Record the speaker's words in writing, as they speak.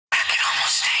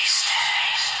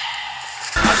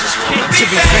To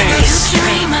be famous. You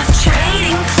dream of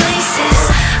trading places.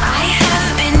 I have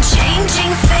been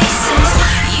changing faces.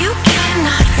 You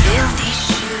cannot fill these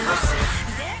shoes.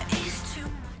 There is too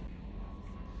much.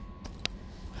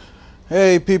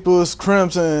 Hey people, it's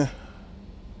Crimson.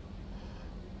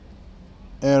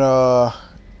 And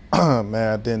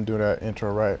man, I didn't do that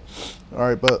intro right.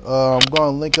 Alright, but I'm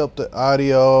gonna link up the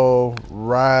audio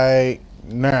right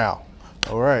now.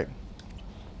 Alright.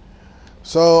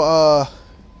 So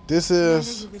this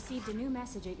is you received a new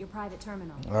message at your private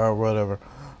terminal. whatever.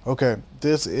 Okay,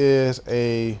 this is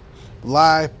a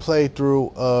live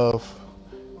playthrough of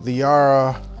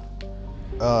Liara.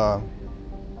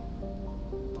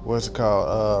 What's it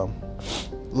called?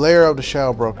 Lair of the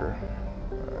Shadow Broker.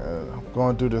 I'm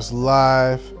going to do this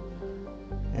live.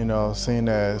 You know, seeing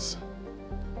as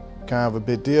kind of a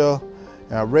big deal.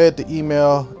 And I read the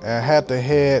email and I had to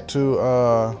head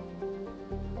to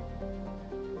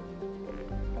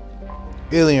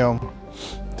Ilium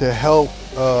to help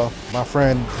my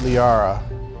friend Liara.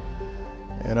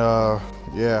 And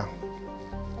yeah.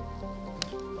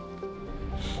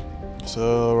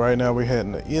 So right now we're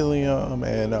heading to Ilium,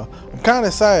 and I'm kind of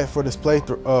excited for this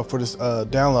playthrough, for this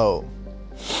download.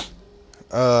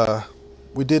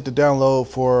 We did the download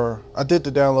for, I did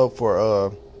the download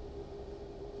for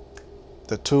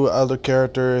the two other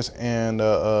characters and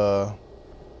the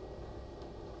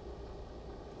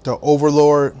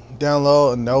Overlord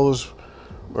download, and those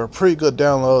were pretty good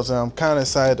downloads, and I'm kind of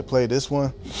excited to play this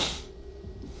one.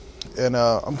 And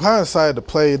I'm kind of excited to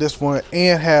play this one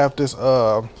and have this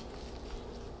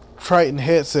Triton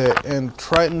headset, and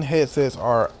Triton headsets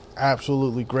are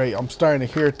absolutely great. I'm starting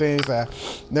to hear things I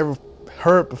never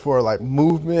heard before, like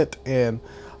movement and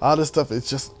all this stuff. It's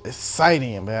just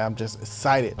exciting, man. I'm just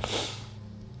excited.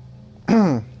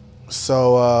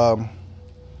 So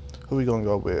who we gonna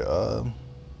go with?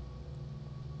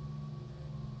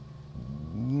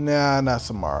 Nah, not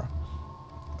Samara.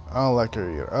 I don't like her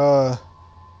either.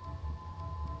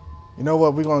 You know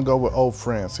what? We're gonna go with old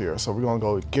friends here. So we're gonna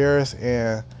go with Garrus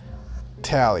and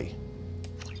Tali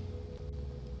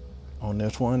on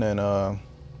this one, and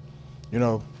you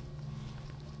know,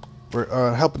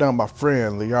 we're helping out my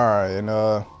friend Liara, and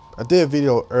I did a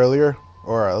video earlier,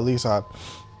 or at least I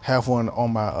have one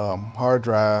on my hard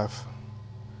drive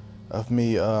of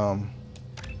me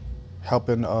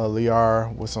helping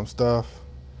Liara with some stuff.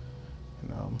 You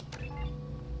know,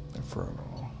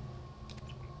 Inferno.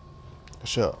 I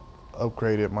should have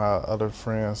upgraded my other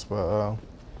friends, but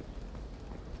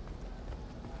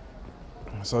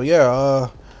so yeah,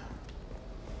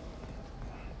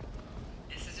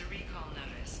 This is a recall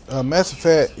notice. Mass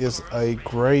Effect is a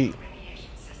great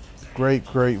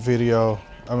video.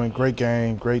 I mean, great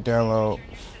game, great download,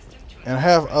 and I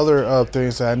have other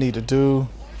things that I need to do.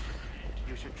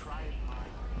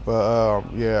 But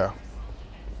yeah.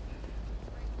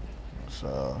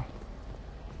 So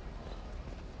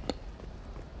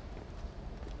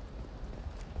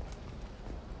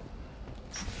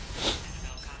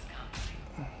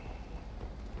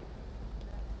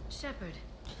Shepard,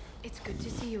 it's good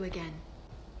to see you again.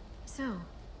 So,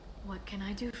 what can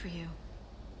I do for you?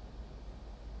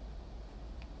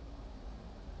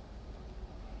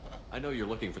 I know you're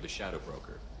looking for the Shadow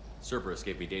Broker. Cerberus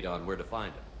gave me data on where to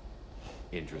find him.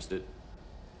 Interested?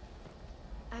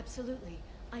 Absolutely.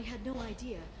 I had no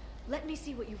idea. Let me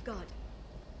see what you've got.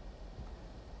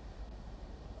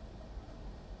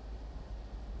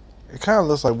 it kind of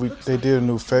looks like they did a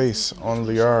new face on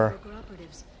Liara.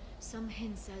 Some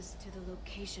hints as to the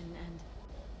location, and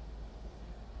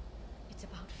it's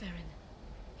about Farron.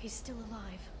 He's still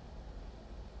alive.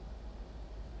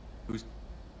 Who's...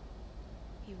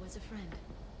 He was a friend.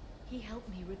 He helped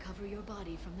me recover your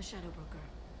body from the Shadow Broker.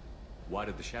 Why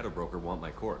did the Shadow Broker want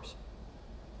my corpse?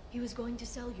 He was going to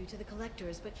sell you to the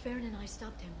Collectors, but Farron and I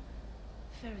stopped him.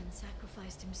 Farron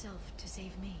sacrificed himself to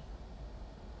save me.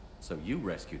 So you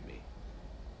rescued me.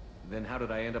 Then how did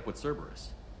I end up with Cerberus?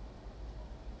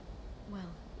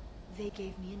 Well, they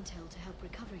gave me intel to help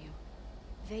recover you.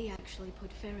 They actually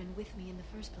put Farron with me in the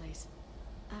first place.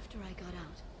 After I got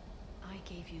out, I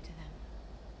gave you to them.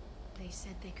 They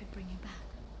said they could bring you back.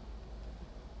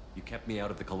 You kept me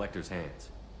out of the Collector's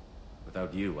hands.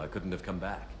 Without you, I couldn't have come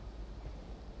back.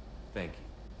 Thank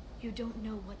you. You don't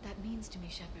know what that means to me,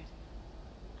 Shepard.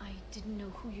 I didn't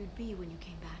know who you'd be when you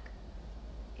came back.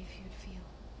 If you'd feel.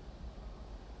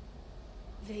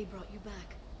 They brought you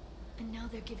back. And now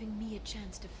they're giving me a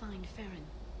chance to find Farron.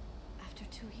 After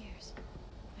 2 years.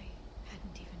 I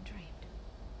hadn't even dreamed.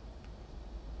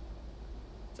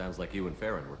 Sounds like you and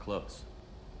Farron were close.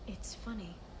 It's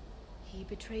funny. He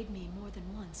betrayed me more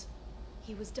than once.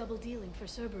 He was double dealing for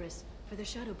Cerberus, for the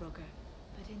Shadow Broker.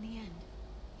 But in the end,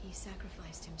 he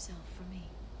sacrificed himself for me.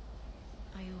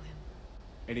 I owe him.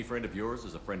 Any friend of yours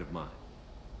is a friend of mine.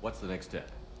 What's the next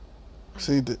step?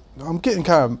 See, I'm getting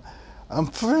kind of, I'm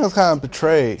feeling kind of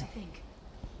betrayed. To think.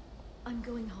 I'm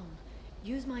going home.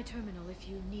 Use my terminal if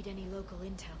you need any local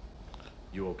intel.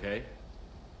 You okay?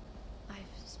 I've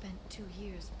spent 2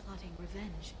 years plotting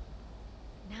revenge.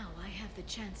 Now I have the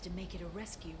chance to make it a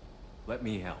rescue. Let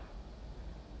me help.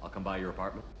 I'll come by your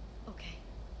apartment. Okay.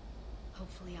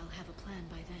 Hopefully I'll have a plan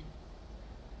by then.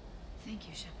 Thank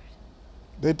you, Shepard.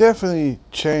 They definitely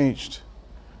changed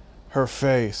her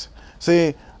face.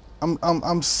 See,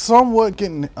 I'm somewhat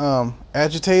getting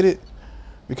agitated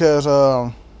because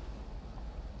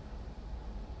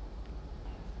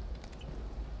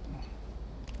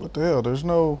what the hell? There's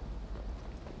no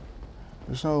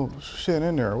shit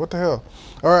in there. What the hell?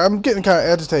 All right, I'm getting kind of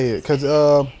agitated because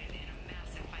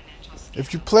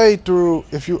if you play through,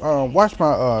 if you watch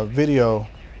my video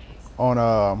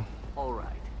on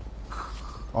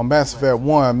Mass Effect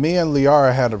 1, me and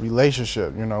Liara had a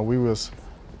relationship. You know, we was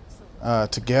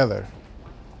together,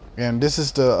 and this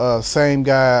is the same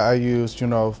guy I used, you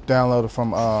know, downloaded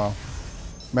from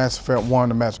Mass Effect 1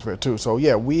 to Mass Effect 2. So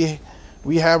yeah, we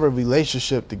have a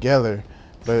relationship together,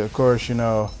 but of course, you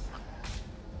know,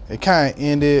 it kind of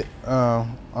ended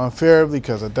unfairly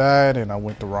because I died and I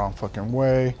went the wrong fucking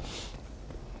way.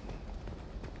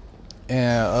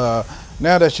 And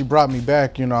now that she brought me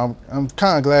back, you know, I'm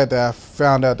kind of glad that I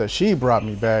found out that she brought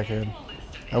me back, and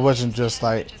I wasn't just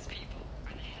like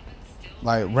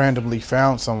randomly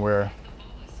found somewhere.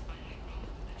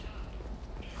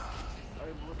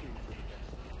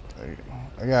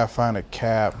 I gotta find a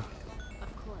cab.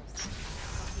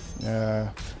 Yeah,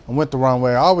 I went the wrong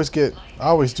way. I always do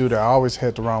that. I always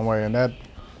head the wrong way, and that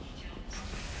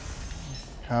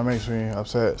kind of makes me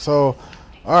upset. So,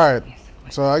 all right.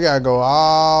 So I gotta go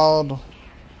all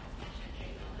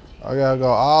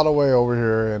the way over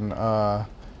here and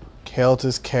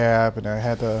Keltis cab, and I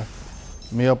had to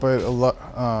meet up at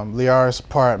Liara's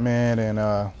apartment, and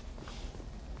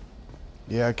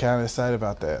yeah, I'm kind of excited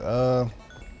about that.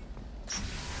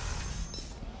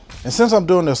 And since I'm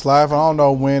doing this live, I don't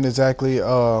know when exactly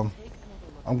I'm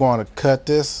going to cut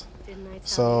this,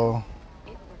 so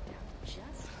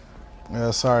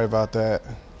yeah, sorry about that.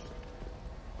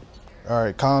 All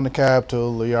right, calling the cab to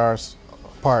Liara's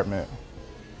apartment.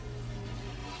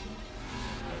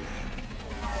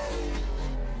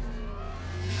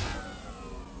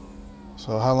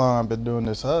 So how long I've been doing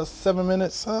this? 7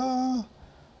 minutes.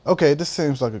 Okay, this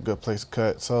seems like a good place to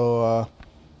cut. So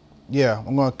yeah,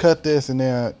 I'm gonna cut this and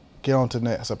then get on to the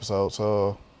next episode.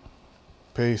 So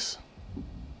peace.